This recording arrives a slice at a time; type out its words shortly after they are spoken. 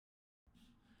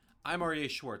I'm Aryeh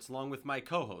Schwartz, along with my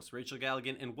co-host Rachel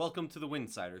Galligan, and welcome to the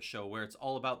Winsider Show, where it's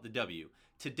all about the W.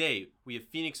 Today, we have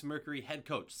Phoenix Mercury head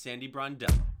coach Sandy Brondello.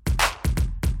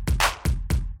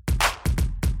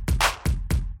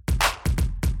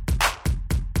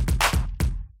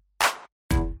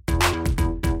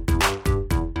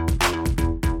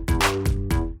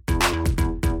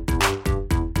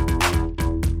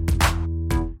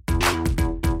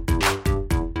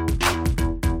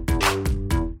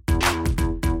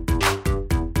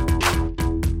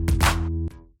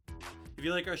 If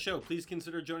you like our show, please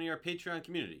consider joining our Patreon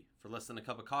community. For less than a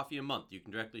cup of coffee a month, you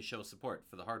can directly show support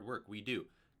for the hard work we do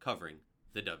covering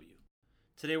the W.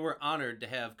 Today, we're honored to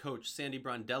have Coach Sandy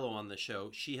Brondello on the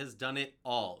show. She has done it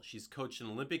all. She's coached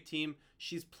an Olympic team.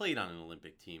 She's played on an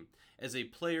Olympic team. As a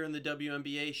player in the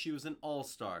WNBA, she was an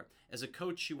all-star. As a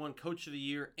coach, she won Coach of the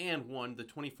Year and won the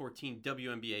 2014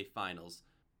 WNBA Finals.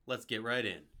 Let's get right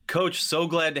in. Coach, so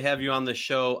glad to have you on the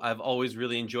show. I've always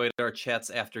really enjoyed our chats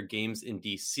after games in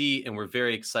DC, and we're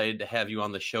very excited to have you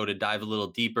on the show to dive a little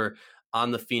deeper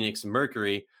on the Phoenix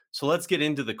Mercury. So let's get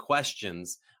into the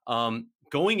questions.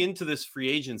 Going into this free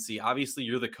agency, obviously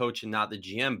you're the coach and not the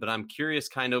GM, but I'm curious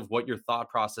kind of what your thought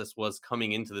process was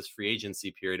coming into this free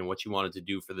agency period and what you wanted to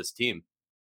do for this team.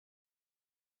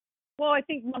 Well, I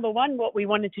think number one, what we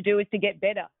wanted to do is to get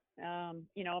better.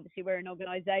 Obviously we're an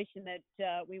organization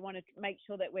that we want to make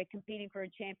sure that we're competing for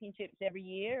championships every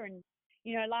year. And,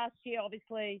 last year,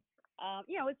 obviously,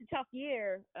 it's a tough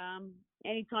year.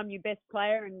 Anytime your best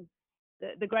player and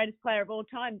the greatest player of all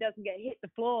time doesn't get hit the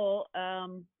floor,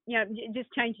 it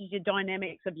just changes your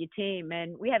dynamics of your team.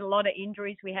 And we had a lot of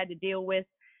injuries we had to deal with.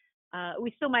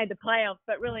 We still made the playoffs,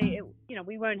 but really,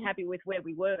 we weren't happy with where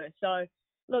we were. So,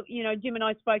 look, Jim and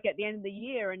I spoke at the end of the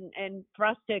year, and for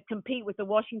us to compete with the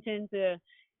Washingtons, the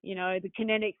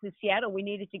Kinetics in Seattle, we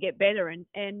needed to get better.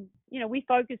 And we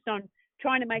focused on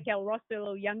trying to make our roster a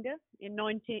little younger. In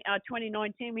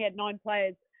 2019, we had 9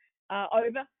 players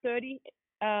over 30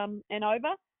 and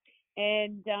over.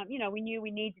 And, we knew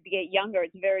we needed to get younger.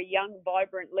 It's a very young,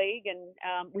 vibrant league.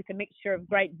 And with a mixture of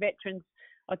great veterans,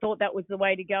 I thought that was the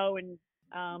way to go. And,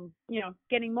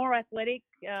 getting more athletic,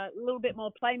 a little bit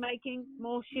more playmaking,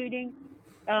 more shooting,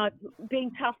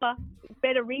 being tougher,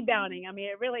 better rebounding. I mean,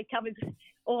 it really covers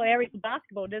all areas of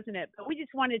basketball, doesn't it? But we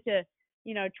just wanted to,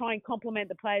 try and complement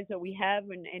the players that we have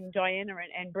and Diana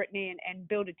and Brittany and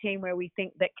build a team where we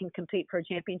think that can compete for a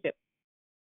championship.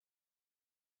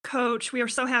 Coach, we are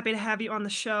so happy to have you on the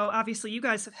show. Obviously, you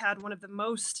guys have had one of the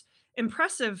most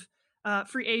impressive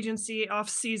free agency off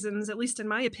seasons, at least in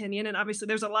my opinion. And obviously,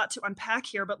 there's a lot to unpack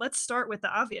here. But let's start with the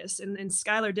obvious in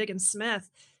Skylar Diggins-Smith.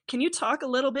 Can you talk a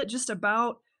little bit just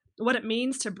about what it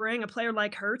means to bring a player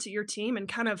like her to your team, and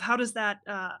kind of how does that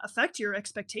affect your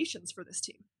expectations for this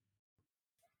team?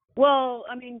 Well,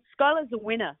 I mean, Skylar's a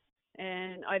winner.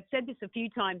 And I've said this a few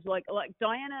times, like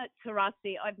Diana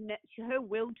Taurasi, her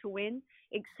will to win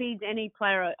exceeds any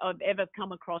player I've ever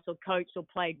come across or coached or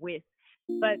played with.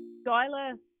 But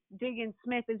Skylar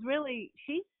Diggins-Smith is really,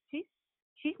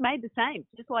 she's made the same,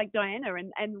 just like Diana,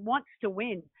 and wants to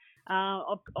win.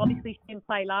 Obviously, she didn't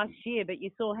play last year, but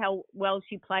you saw how well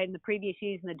she played in the previous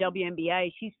years in the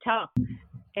WNBA. She's tough.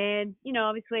 And,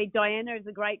 obviously, Diana is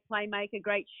a great playmaker,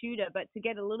 great shooter, but to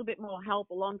get a little bit more help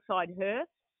alongside her,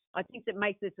 I think that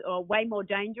makes us way more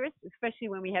dangerous, especially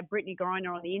when we have Brittany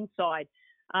Griner on the inside.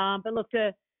 But look,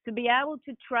 to be able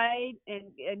to trade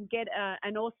and get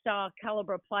an all-star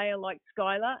caliber player like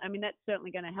Skylar, I mean, that's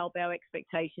certainly going to help our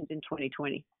expectations in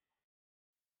 2020.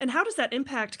 And how does that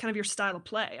impact kind of your style of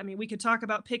play? I mean, we could talk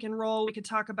about pick and roll. We could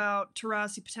talk about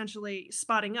Taurasi potentially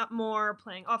spotting up more,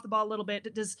 playing off the ball a little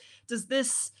bit. Does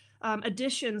this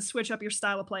addition switch up your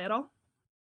style of play at all?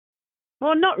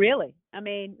 Well, not really. I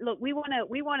mean, look, we want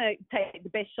to take the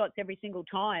best shots every single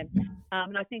time,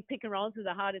 and I think pick and rolls are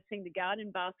the hardest thing to guard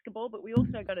in basketball. But we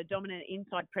also got a dominant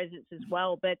inside presence as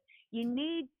well. But you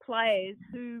need players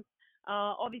who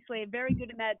obviously are very good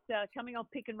in that coming off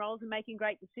pick and rolls and making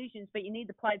great decisions. But you need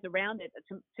the players around it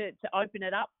to open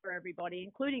it up for everybody,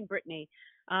 including Brittany.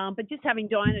 But just having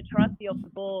Diana Taurasi off the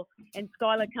ball and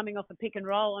Skylar coming off a pick and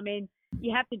roll, I mean,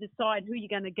 you have to decide who you're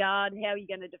going to guard, how you're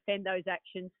going to defend those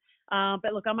actions.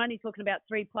 But look, I'm only talking about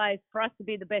 3 players. For us to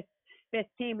be the best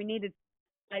team, we needed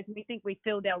players, and we think we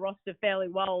filled our roster fairly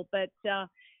well. But,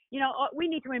 we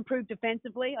need to improve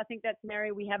defensively. I think that's an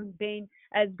area we haven't been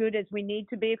as good as we need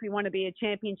to be if we want to be a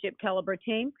championship caliber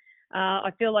team.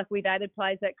 I feel like we've added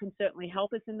players that can certainly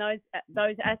help us in those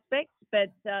aspects.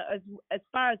 But as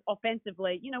far as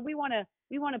offensively, we want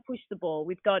to push the ball.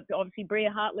 We've got obviously Bria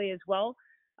Hartley as well.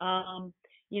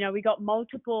 we got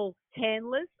multiple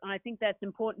handlers, and I think that's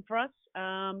important for us.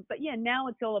 But yeah, now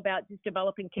it's all about just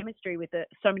developing chemistry with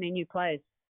so many new players.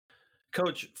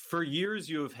 Coach, for years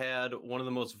you have had one of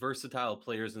the most versatile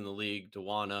players in the league,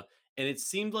 Dewana, and it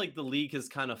seemed like the league has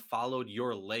kind of followed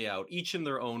your layout, each in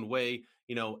their own way.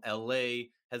 LA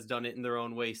has done it in their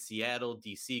own way, Seattle,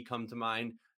 DC come to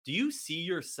mind. Do you see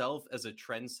yourself as a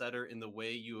trendsetter in the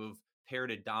way you have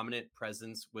paired a dominant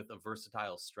presence with a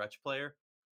versatile stretch player?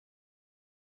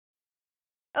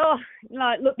 Oh,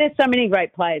 no, look, there's so many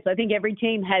great players. I think every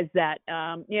team has that.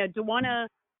 Dewana,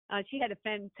 she had a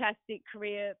fantastic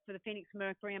career for the Phoenix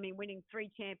Mercury. I mean, winning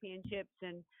 3 championships,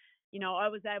 and I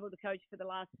was able to coach for the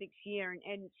last 6 years,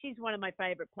 and she's one of my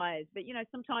favorite players. But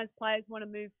sometimes players want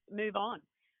to move on.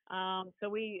 So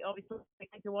we obviously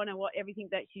thank Dewana what everything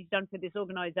that she's done for this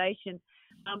organization,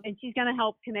 and she's going to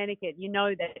help Connecticut.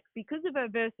 That because of her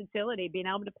versatility, being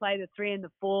able to play the 3 and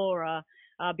the 4.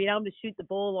 Being able to shoot the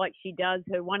ball like she does,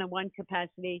 her one-on-one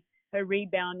capacity, her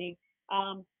rebounding.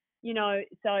 So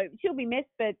she'll be missed,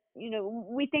 but,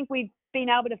 we think we've been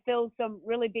able to fill some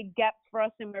really big gaps for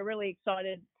us, and we're really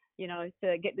excited,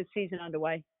 to get the season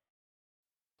underway.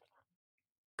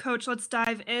 Coach, let's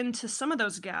dive into some of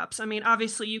those gaps. I mean,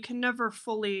 obviously, you can never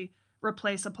fully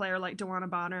replace a player like Dewana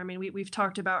Bonner. I mean, we've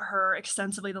talked about her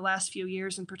extensively the last few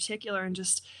years in particular, and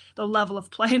just the level of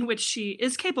play in which she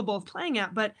is capable of playing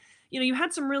at. But you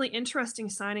had some really interesting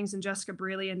signings in Jessica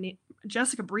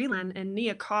Breland and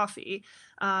Nia Coffey,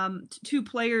 2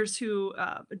 players who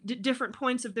different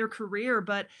points of their career.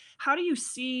 But how do you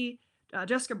see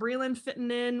Jessica Breland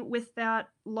fitting in with that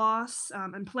loss,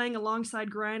 and playing alongside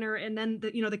Griner, and then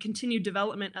the continued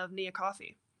development of Nia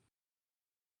Coffey?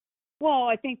 Well,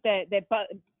 I think that they're both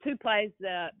 2 players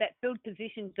that filled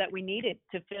positions that we needed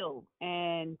to fill.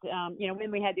 And,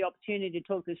 when we had the opportunity to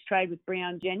talk this trade with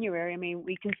Brianne January, I mean,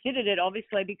 we considered it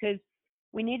obviously because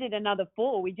we needed another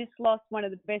 4. We just lost one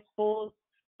of the best 4s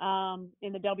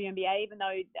in the WNBA, even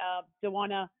though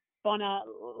Dewana Bonner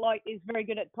is very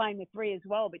good at playing the 3 as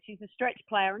well, but she's a stretch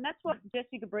player, and that's what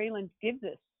Jessica Breland gives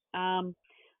us.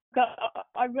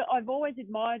 I've always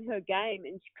admired her game,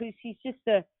 and because she just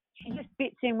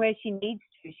fits in where she needs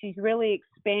to. She's really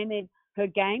expanded her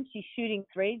game. She's shooting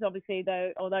 3s, obviously,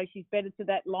 although she's better to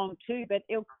that long 2, but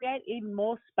it'll create even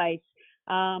more space.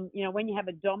 When you have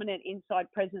a dominant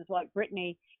inside presence like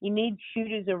Brittany, you need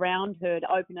shooters around her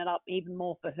to open it up even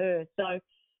more for her. So,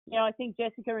 I think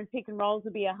Jessica in pick and rolls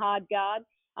will be a hard guard,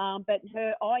 but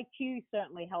her IQ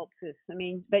certainly helps us. I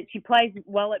mean, but she plays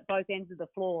well at both ends of the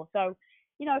floor. So,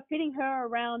 fitting her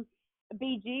around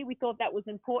BG, we thought that was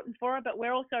important for her, but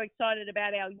we're also excited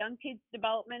about our young kids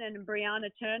development and Brianna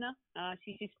Turner.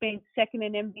 She's just been second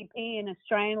in MVP in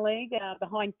Australian League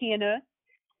behind Kian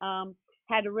Earth.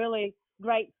 Had a really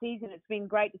great season. It's been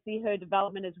great to see her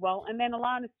development as well. And then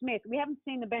Alana Smith. We haven't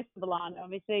seen the best of Alana.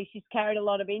 Obviously, she's carried a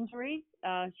lot of injuries.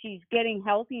 She's getting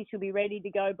healthy. She'll be ready to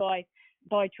go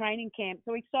by training camp.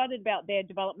 So excited about their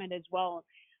development as well.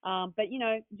 But,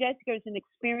 Jessica is an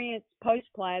experienced post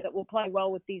player that will play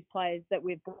well with these players that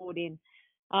we've brought in.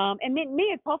 And then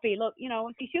Nia Coffey, look,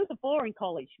 she was a 4 in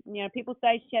college. People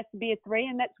say she has to be a 3,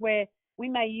 and that's where we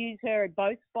may use her at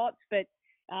both spots. But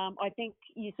I think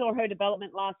you saw her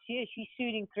development last year. She's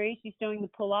shooting 3. She's doing the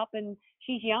pull-up, and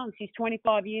she's young. She's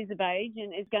 25 years of age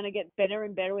and is going to get better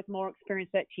and better with more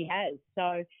experience that she has.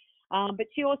 So, but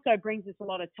she also brings us a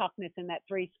lot of toughness in that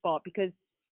 3 spot because,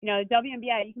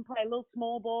 WNBA, you can play a little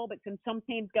small ball, but some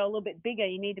teams go a little bit bigger.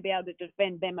 You need to be able to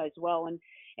defend them as well.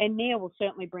 And Nia will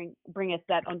certainly bring us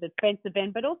that on the defensive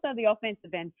end, but also the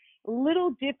offensive end. A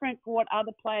little different for what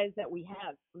other players that we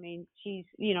have. I mean, she's,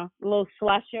 a little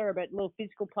slasher, but a little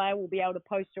physical player. We'll be able to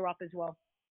post her up as well.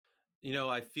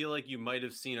 I feel like you might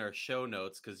have seen our show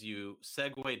notes because you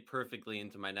segued perfectly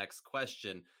into my next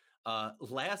question.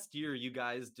 Last year, you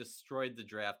guys destroyed the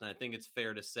draft, and I think it's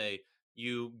fair to say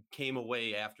you came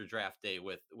away after draft day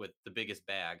with the biggest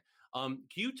bag. Can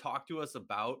you talk to us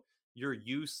about your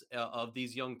use of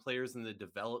these young players and the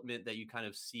development that you kind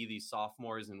of see these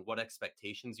sophomores and what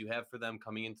expectations you have for them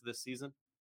coming into this season?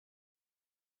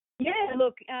 Yeah,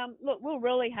 look, we're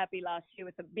really happy last year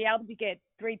with be able to get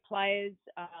 3 players,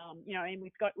 and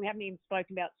we haven't even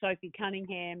spoken about Sophie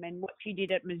Cunningham and what she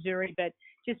did at Missouri, but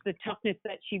just the toughness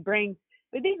that she brings.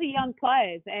 But these are young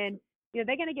players, and they're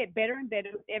going to get better and better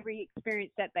with every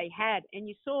experience that they had. And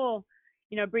you saw,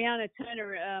 Brianna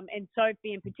Turner and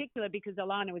Sophie in particular, because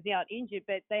Alana was out injured,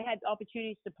 but they had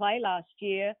opportunities to play last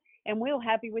year, and we were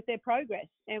happy with their progress.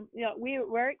 And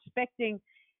we're expecting,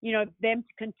 them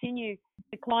to continue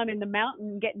to climb in the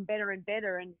mountain, getting better and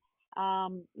better. And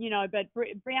But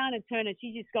Brianna Turner,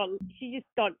 she just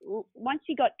got once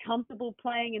she got comfortable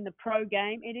playing in the pro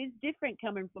game, it is different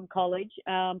coming from college.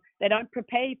 They don't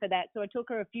prepare you for that. So it took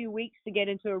her a few weeks to get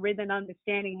into a rhythm,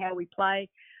 understanding how we play,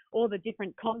 all the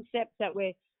different concepts that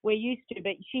we're used to.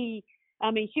 But she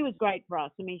was great for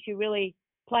us. I mean, she really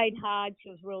played hard. She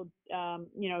was real,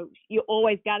 you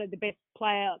always guarded the best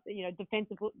player, the defense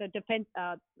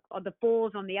of the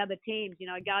fours on the other teams,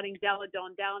 guarding Della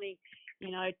Don Downey,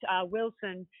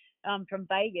 Wilson from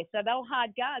Vegas. So they were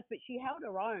hard guards, but she held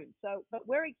her own. But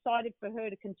we're excited for her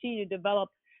to continue to develop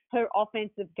her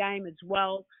offensive game as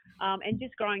well, and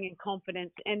just growing in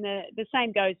confidence. And the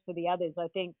same goes for the others. I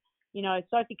think,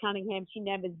 Sophie Cunningham, she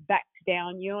never backs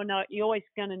down. You're always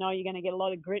going to know you're going to get a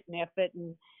lot of grit and effort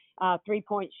and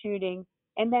 3-point shooting.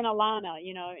 And then Alana,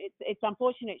 it's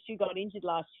unfortunate she got injured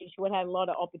last year. She would have had a lot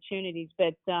of opportunities,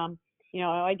 but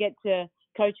I get to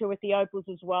coach her with the Opals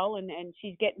as well, and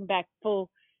she's getting back full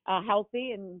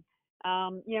healthy, and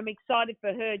I'm excited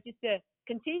for her just to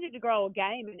continue to grow a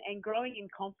game and growing in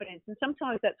confidence. And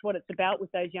sometimes that's what it's about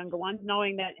with those younger ones,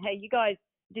 knowing that, hey, you guys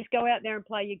just go out there and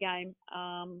play your game,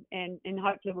 and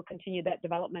hopefully we'll continue that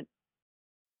development.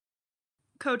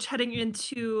 Coach, heading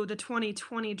into the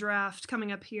 2020 draft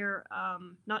coming up here,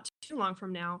 not too long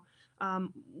from now,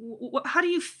 how do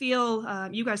you feel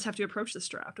you guys have to approach this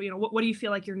draft? What do you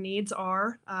feel like your needs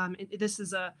are? This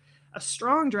is a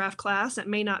strong draft class that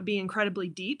may not be incredibly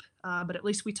deep, but at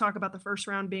least we talk about the first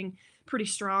round being pretty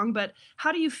strong. But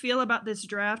how do you feel about this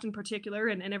draft in particular,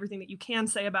 and everything that you can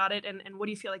say about it, and what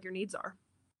do you feel like your needs are?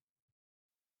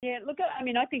 Yeah, look, I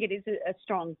think it is a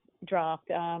strong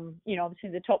draft. Obviously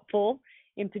the top four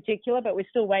in particular, but we're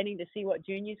still waiting to see what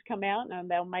juniors come out, and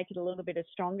they'll make it a little bit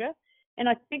stronger. And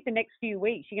I think the next few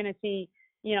weeks you're going to see,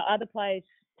 other players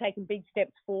taking big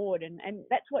steps forward, and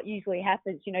that's what usually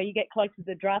happens. You get close to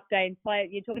the draft day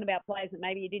and you're talking about players that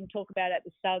maybe you didn't talk about at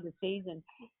the start of the season.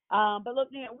 But look,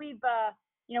 we've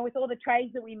with all the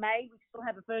trades that we made, we still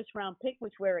have a first round pick,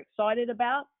 which we're excited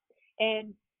about.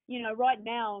 And right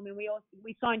now,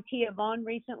 we signed Tia Vaughn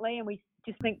recently, and we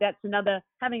just think that's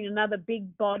having another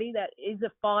big body that is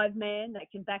a 5-man that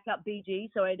can back up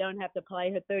BG, so I don't have to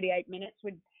play her 38 minutes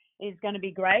is going to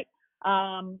be great.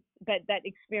 But that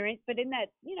experience, but in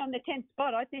that, in the 10th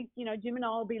spot, I think, Jim and I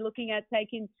will be looking at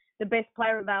taking the best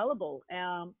player available,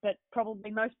 but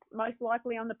probably most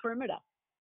likely on the perimeter.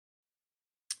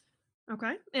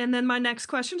 Okay. And then my next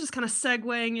question, just kind of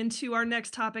segueing into our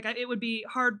next topic, it would be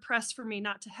hard pressed for me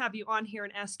not to have you on here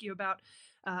and ask you about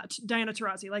Diana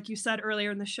Taurasi. Like you said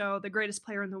earlier in the show, the greatest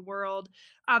player in the world.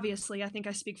 Obviously, I think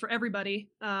I speak for everybody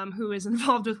who is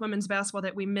involved with women's basketball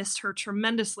that we missed her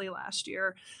tremendously last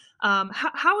year.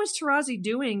 How is Taurasi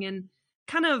doing? And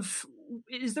kind of,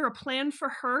 is there a plan for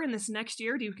her in this next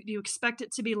year? Do you expect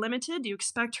it to be limited? Do you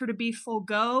expect her to be full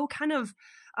go? Kind of,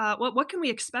 what can we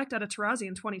expect out of Taurasi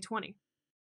in 2020?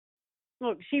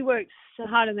 Look, she works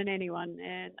harder than anyone,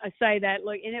 and I say that.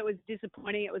 Look, and it was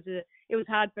disappointing. It was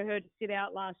hard for her to sit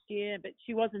out last year, but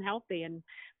she wasn't healthy,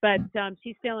 but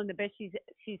she's feeling the best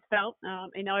she's felt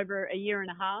in over a year and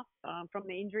a half from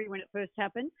the injury when it first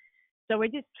happened. So we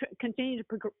just continue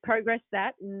to progress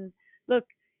that. And look,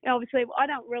 obviously, I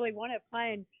don't really want her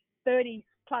playing 30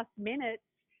 plus minutes,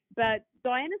 but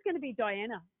Diana's going to be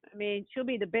Diana. I mean, she'll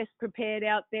be the best prepared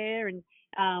out there, and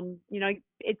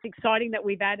it's exciting that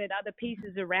we've added other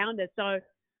pieces around her. So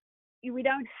we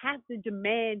don't have to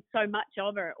demand so much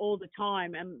of her all the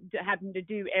time and having to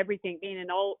do everything, being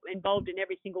involved in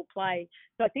every single play.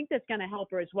 So I think that's going to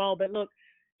help her as well. But look,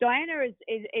 Diana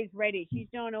is ready. She's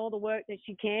doing all the work that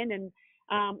she can. And,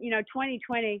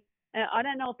 2020, I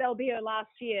don't know if that'll be her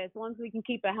last year. As long as we can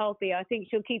keep her healthy, I think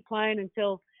she'll keep playing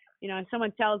until,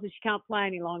 someone tells her she can't play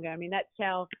any longer. I mean, that's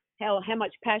how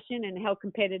much passion and how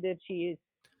competitive she is.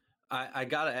 I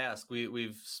gotta ask,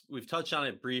 we've touched on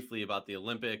it briefly about the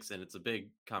Olympics, and it's a big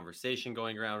conversation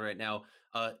going around right now.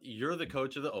 You're the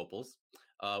coach of the Opals,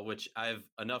 which I have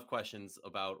enough questions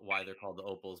about why they're called the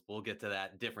Opals. We'll get to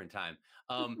that different time.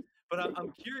 But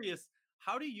I'm curious,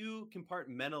 how do you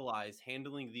compartmentalize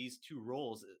handling these two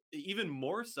roles, even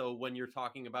more so when you're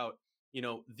talking about,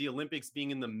 the Olympics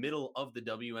being in the middle of the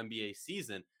WNBA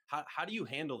season? How do you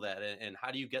handle that, and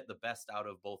how do you get the best out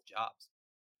of both jobs?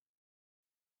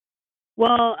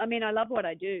 Well, I mean, I love what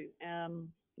I do.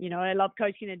 I love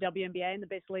coaching the WNBA and the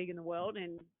best league in the world.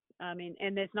 And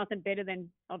and there's nothing better than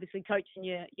obviously coaching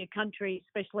your country,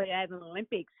 especially at an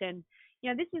Olympics. And,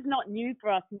 this is not new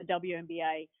for us in the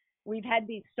WNBA. We've had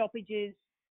these stoppages,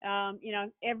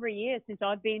 every year since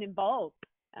I've been involved.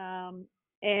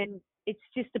 And it's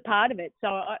just a part of it.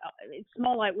 So it's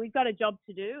more like we've got a job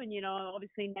to do. And,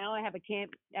 obviously now I have a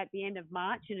camp at the end of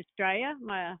March in Australia,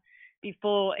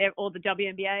 before all the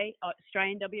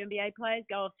Australian WNBA players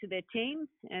go off to their teams.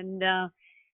 And,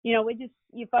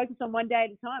 you focus on one day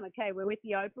at a time. Okay, we're with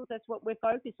the Opals. That's what we're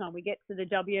focused on. We get to the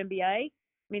WNBA. I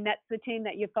mean, that's the team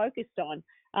that you're focused on.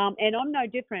 And I'm no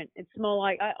different. It's more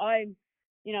like I'm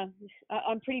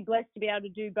pretty blessed to be able to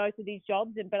do both of these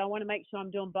jobs, but I want to make sure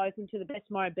I'm doing both to the best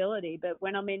of my ability. But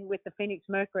when I'm in with the Phoenix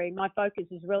Mercury, my focus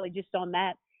is really just on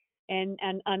that, and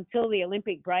until the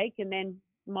Olympic break, and then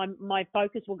my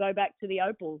focus will go back to the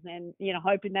Opals, and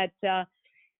hoping that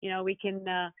we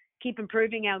can keep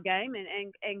improving our game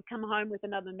and come home with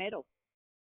another medal.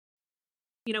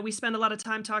 We spend a lot of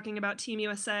time talking about Team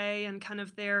USA and kind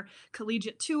of their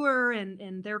collegiate tour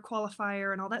and their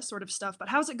qualifier and all that sort of stuff. But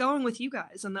how's it going with you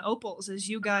guys and the Opals as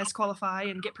you guys qualify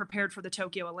and get prepared for the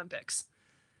Tokyo Olympics?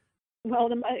 Well,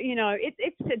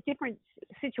 it's a different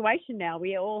situation now.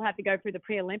 We all have to go through the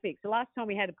pre-Olympics. The last time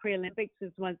we had a pre-Olympics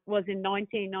was in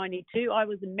 1992. I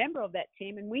was a member of that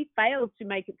team, and we failed to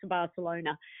make it to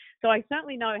Barcelona. So I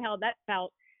certainly know how that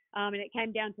felt. And it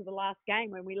came down to the last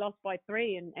game when we lost by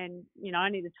 3, and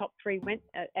only the top 3 went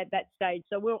at that stage.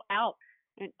 So we're out.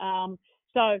 And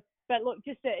but look,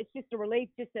 it's just a relief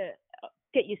just to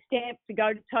get your stamp to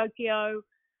go to Tokyo.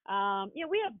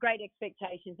 We have great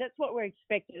expectations. That's what we're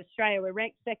expecting. Australia, we're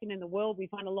ranked 2nd in the world.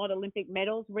 We've won a lot of Olympic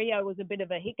medals. Rio was a bit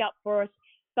of a hiccup for us,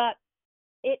 but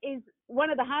it is one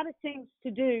of the hardest things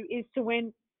to do is to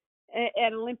win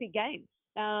at Olympic Games,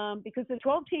 because the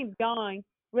 12 teams going,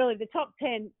 really the top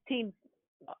 10 teams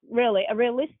really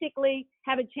realistically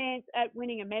have a chance at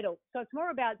winning a medal. So it's more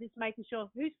about just making sure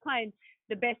who's playing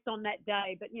the best on that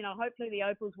day. But, hopefully the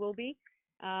Opals will be.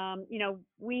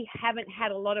 We haven't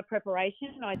had a lot of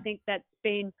preparation. I think that's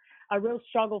been a real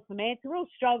struggle for me. It's a real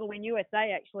struggle when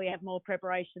USA actually have more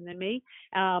preparation than me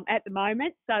at the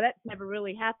moment. So that's never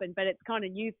really happened, but it's kind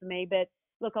of new for me. But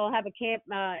look, I'll have a camp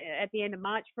at the end of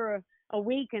March for a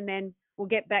week, and then we'll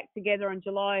get back together on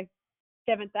July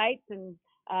 7th, 8th, and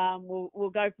we'll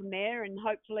go from there. And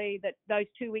hopefully that those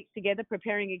 2 weeks together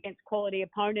preparing against quality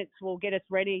opponents will get us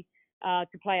ready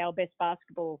to play our best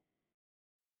basketball.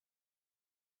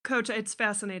 Coach, it's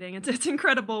fascinating. It's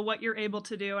incredible what you're able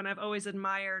to do, and I've always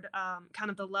admired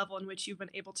kind of the level in which you've been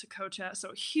able to coach at.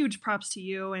 So huge props to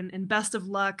you, and best of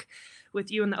luck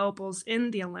with you and the Opals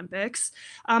in the Olympics.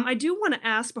 I do want to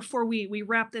ask before we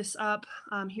wrap this up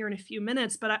here in a few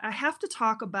minutes, but I have to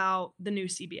talk about the new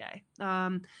CBA.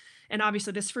 And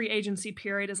obviously this free agency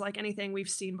period is like anything we've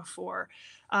seen before.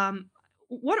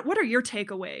 What are your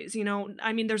takeaways?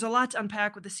 There's a lot to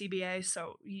unpack with the CBA,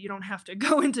 so you don't have to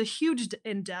go into huge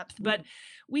in depth, but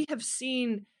we have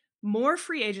seen more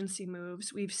free agency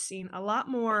moves. We've seen a lot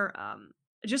more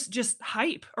just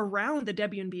hype around the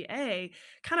WNBA.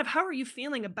 Kind of how are you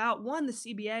feeling about, 1, the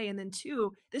CBA, and then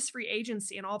 2, this free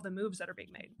agency and all of the moves that are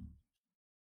being made?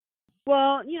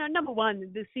 Well, number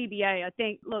one, the CBA, I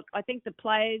think the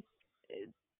players,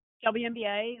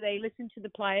 WNBA, they listened to the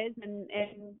players and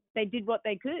they did what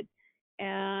they could.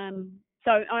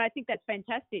 So I think that's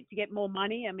fantastic to get more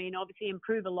money. Obviously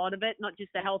improve a lot of it, not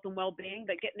just the health and well-being,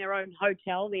 but getting their own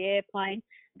hotel, the airplane.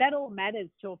 That all matters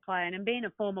to a player. And being a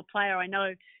former player, I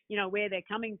know, where they're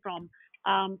coming from.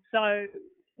 So,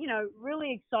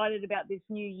 really excited about this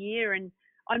new year. And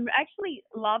I'm actually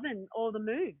loving all the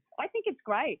moves. I think it's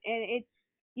great. And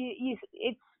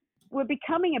we're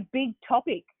becoming a big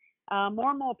topic. More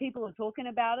and more people are talking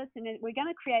about us, and we're going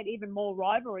to create even more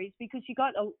rivalries because you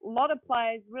got a lot of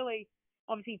players really,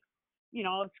 obviously,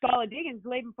 Skylar Diggins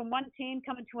leaving from one team,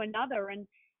 coming to another. And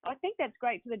I think that's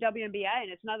great for the WNBA,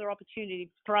 and it's another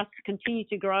opportunity for us to continue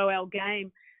to grow our game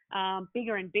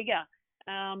bigger and bigger.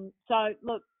 So,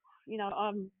 look,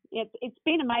 it's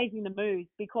been amazing, the moves,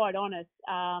 to be quite honest.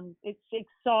 It's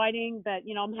exciting, but,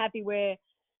 I'm happy where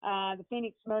the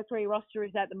Phoenix Mercury roster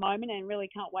is at the moment, and really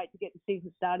can't wait to get the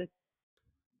season started.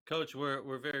 Coach,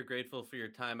 we're very grateful for your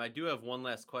time. I do have one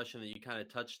last question that you kind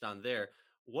of touched on there.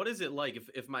 What is it like,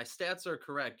 if my stats are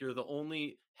correct, you're the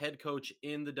only head coach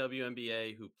in the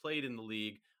WNBA who played in the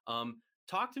league.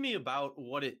 Talk to me about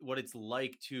what it's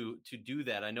like to do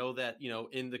that. I know that,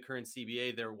 in the current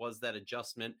CBA, there was that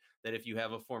adjustment that if you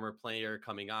have a former player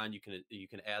coming on, you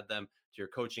can add them to your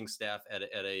coaching staff at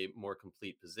a more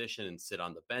complete position and sit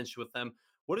on the bench with them.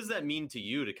 What does that mean to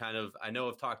you to kind of, I know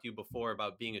I've talked to you before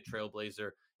about being a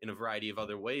trailblazer in a variety of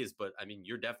other ways, but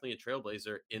you're definitely a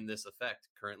trailblazer in this effect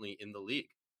currently in the league.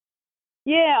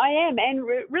 Yeah, I am. And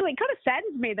really kind of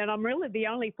saddens me that I'm really the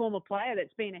only former player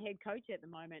that's been a head coach at the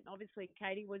moment. Obviously,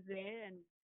 Katie was there,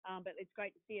 but it's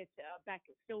great to see us back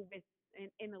still with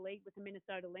in the league with the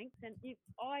Minnesota Lynx. And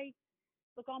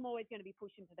I'm always going to be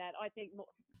pushing for that. I think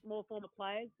more former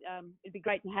players. It'd be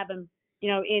great to have them,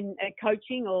 in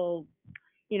coaching or,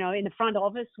 in the front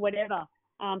office, whatever.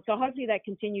 So hopefully that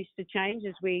continues to change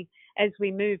as we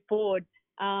move forward.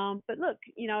 But look,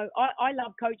 I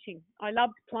love coaching. I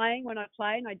loved playing when I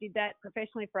played, and I did that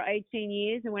professionally for 18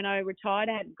 years. And when I retired,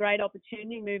 I had a great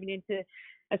opportunity moving into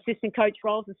assistant coach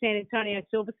roles at San Antonio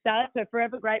Silver Stars. So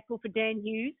forever grateful for Dan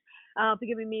Hughes for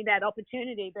giving me that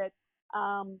opportunity. But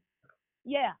I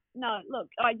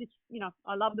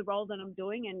love the role that I'm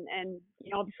doing, and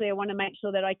obviously I want to make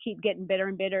sure that I keep getting better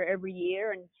and better every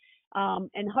year,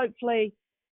 and hopefully,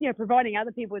 providing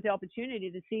other people with the opportunity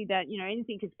to see that,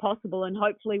 anything is possible, and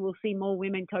hopefully we'll see more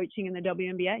women coaching in the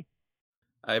WNBA.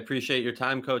 I appreciate your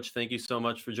time, Coach. Thank you so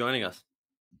much for joining us.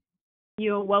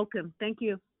 You're welcome. Thank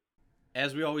you.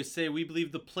 As we always say, we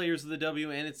believe the players of the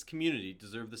W and its community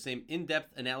deserve the same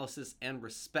in-depth analysis and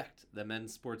respect that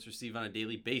men's sports receive on a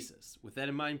daily basis. With that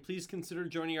in mind, please consider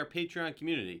joining our Patreon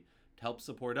community to help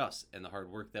support us and the hard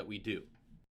work that we do.